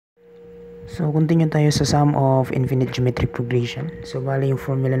So, continue tayo sa sum of infinite geometric progression. So, bali yung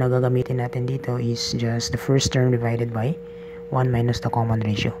formula na gagamitin natin dito is just the first term divided by 1 minus the common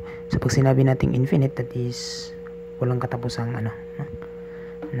ratio. So, pag sinabi nating infinite, that is walang katapusang na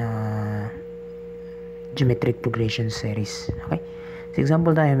geometric progression series. Okay? So,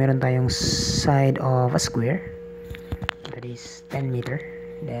 example tayo, meron tayong side of a square. That is 10 meter.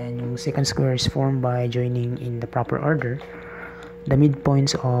 Then, yung second square is formed by joining in the proper order the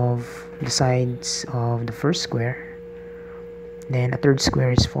midpoints of the sides of the first square. Then a third square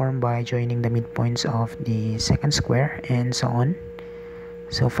is formed by joining the midpoints of the second square, and so on.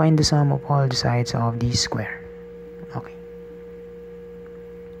 So find the sum of all the sides of the square. Okay.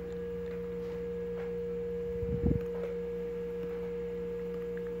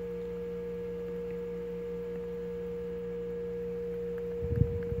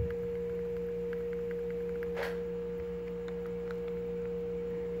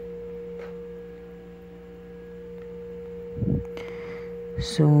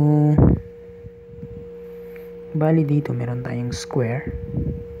 So, bali dito meron tayong square.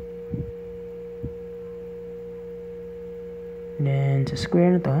 Then, sa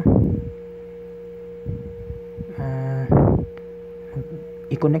square na to,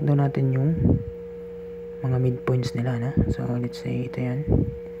 i-connect daw natin yung mga midpoints nila, na? So, let's say ito yan.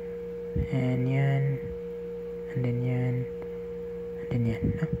 And yan. And then yan. And then yan,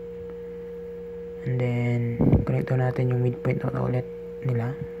 no? And then, connect daw natin yung midpoint ulit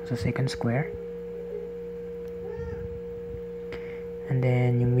nila sa second square. And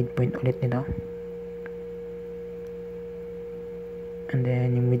then yung midpoint ulit nito. And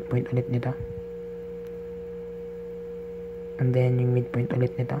then yung midpoint ulit nito. And then yung midpoint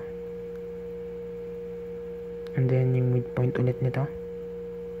ulit nito. And then yung midpoint ulit nito.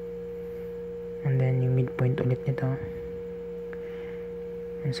 And then yung midpoint ulit nito.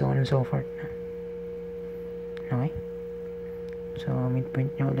 And so on and so forth. Okay? So,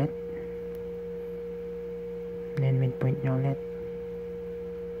 midpoint nyo ulit. Then, midpoint nyo ulit.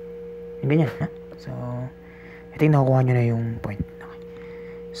 Ganyan, ha? So, I think nakukuha nyo na yung point. Okay.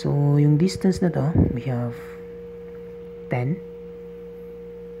 So, yung distance na to, we have 10.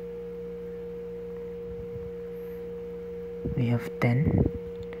 We have 10.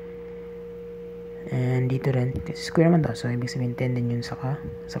 And dito rin, kasi square man to. So, ibig sabihin 10 din yun sa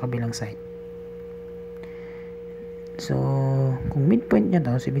kabilang side. So, kung midpoint niya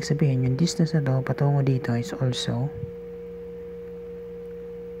to, so ibig sabihin yung distance na to patungo dito is also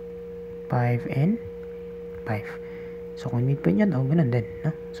 5 and 5. So, kung midpoint niya to, ganun din, no?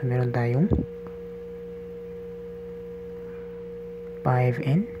 So, meron tayong 5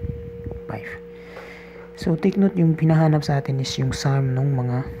 and 5. So, take note, yung pinahanap sa atin is yung sum ng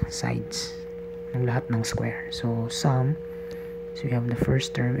mga sides ng lahat ng square. So, sum, so we have the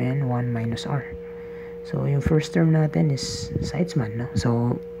first term and 1 minus r. So, yung first term natin is sides man, no?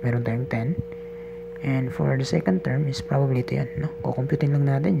 So, meron tayong 10. And for the second term is probably ito yan, no? Kukumputin lang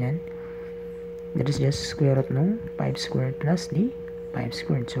natin yan. That is just square root ng 5 squared plus the 5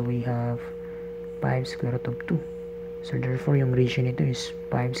 squared. So, we have 5 square root of 2. So, therefore, yung ratio nito is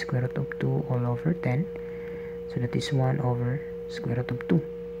 5 square root of 2 all over 10. So, that is 1 over square root of 2.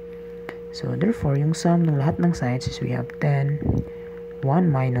 So, therefore, yung sum ng lahat ng sides is we have 10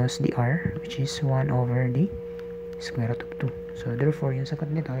 1 minus the r, which is 1 over the square root of 2. So, therefore, yung sagot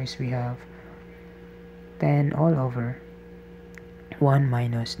nito is we have 10 all over 1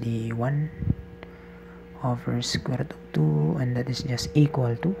 minus the 1 over square root of 2, and that is just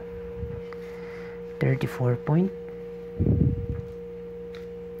equal to 34.14.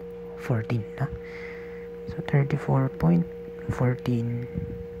 No? So, 34.14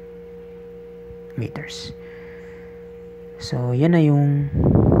 meters. So, yan na yung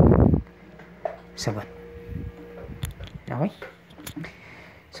sagot. Okay?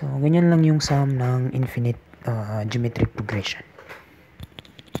 So, ganyan lang yung sum ng infinite geometric progression.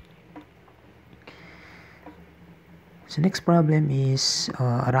 So, next problem is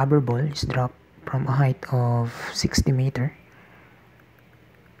a rubber ball is dropped from a height of 60 meter.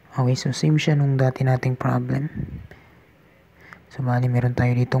 Okay, so same siya nung dati nating problem. So, bali meron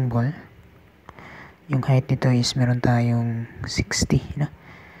tayo ditong ball. Yung height nito is meron tayong 60, no?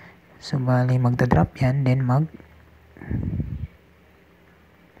 So, bali magda-drop yan, then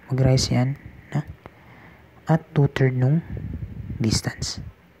mag-rise yan, no? At 2/3 nung distance.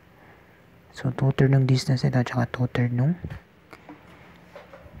 So, 2/3 ng distance nito, tsaka 2/3 nung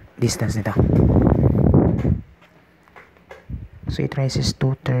distance nito. So, it rises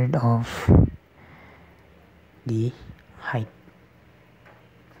 2/3 of the height.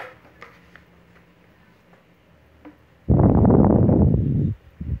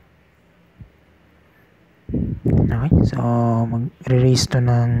 Okay, so mag-raise to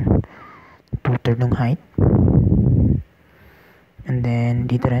ng 2/3 ng height. And then,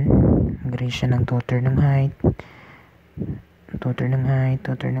 dito rin, mag-raise siya ng 2/3 ng height. 2/3 ng height,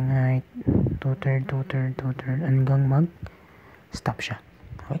 2/3 ng height, 2/3, 2/3, 2/3, hanggang mag-stop siya.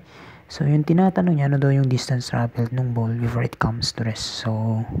 Okay? So, yung tinatanong niya, ano daw yung distance traveled ng ball before it comes to rest.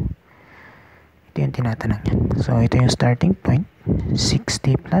 So, ito yung tinatanong niya. So, ito yung starting point.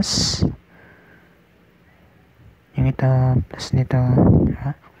 60 plus yung ito, plus nito,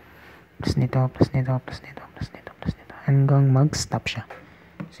 ha? Plus nito, plus nito, plus nito, plus nito, plus nito, hanggang mag-stop siya.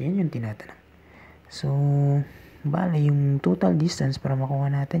 So, yun yung tinatanong. So, bale, yung total distance para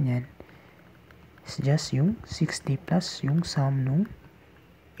makuha natin yan is just yung 60 plus yung sum nung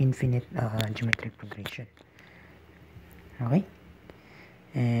infinite geometric progression. Okay?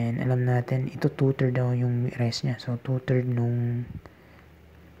 And alam natin, ito 2/3 daw yung rest niya. So, 2/3 nung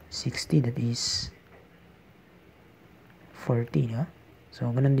 60, that is 40, ha? So,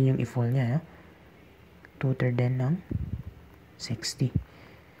 ganun din yung i-fall niya, ha? 2/3 din ng 60.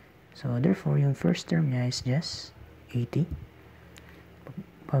 So, therefore, yung first term niya is just 80.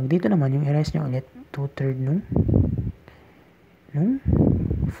 Pag dito naman, yung erase niya ulit, 2/3 nung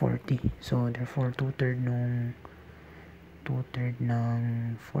 40. So, therefore, 2/3 ng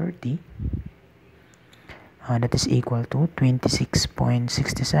 40, that is equal to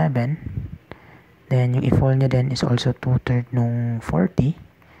 26.67. Then, yung i-fall niya din is also 2/3 nung 40.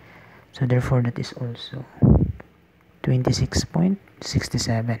 So, therefore, that is also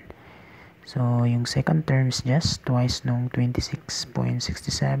 26.67. So, yung second term is just twice nung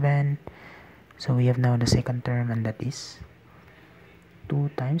 26.67. So, we have now the second term, and that is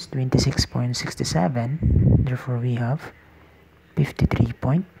 2 times 26.67. Therefore, we have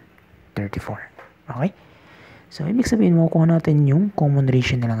 53.34. Okay? So, ibig sabihin, makukuha natin yung common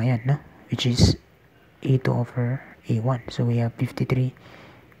ratio nila ngayon, no? Which is A2 over A1. So, we have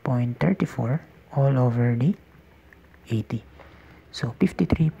 53.34 all over the 80. So,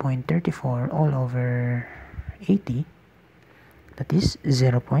 53.34 all over 80, that is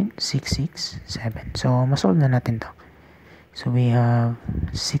 0.667. So, masolve na natin to. So, we have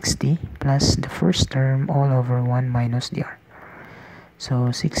 60 plus the first term all over 1 minus the r.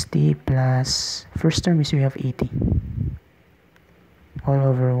 So, 60 plus first term is we have 80 all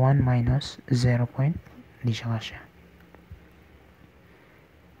over 1 minus 0. Hindi siya kasya.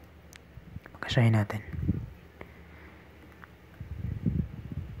 Pagkasyahin natin.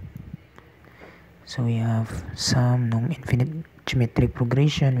 So, we have sum ng infinite geometric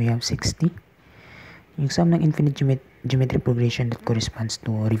progression, we have 60. Yung sum ng infinite geometric progression that corresponds to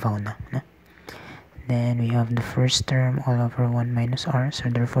rebound na. Then, we have the first term all over 1 minus r.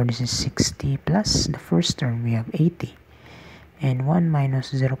 So, therefore, this is 60 plus the first term, we have 80. And 1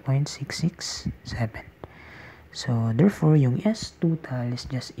 minus 0.667. So, therefore, yung S total is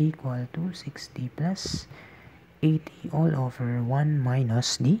just equal to 60 plus 80 all over 1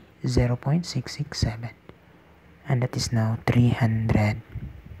 minus the 0.667. And that is now 300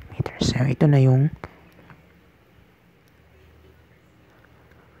 meters. So, ito na yung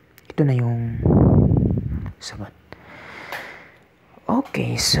sagot.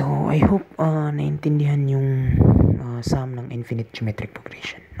 Okay, so I hope naintindihan yung sum ng infinite geometric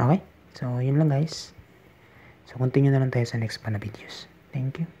progression. Okay? So, yun lang guys. So, continue na lang tayo sa next pa na videos.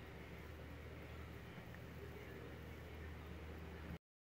 Thank you.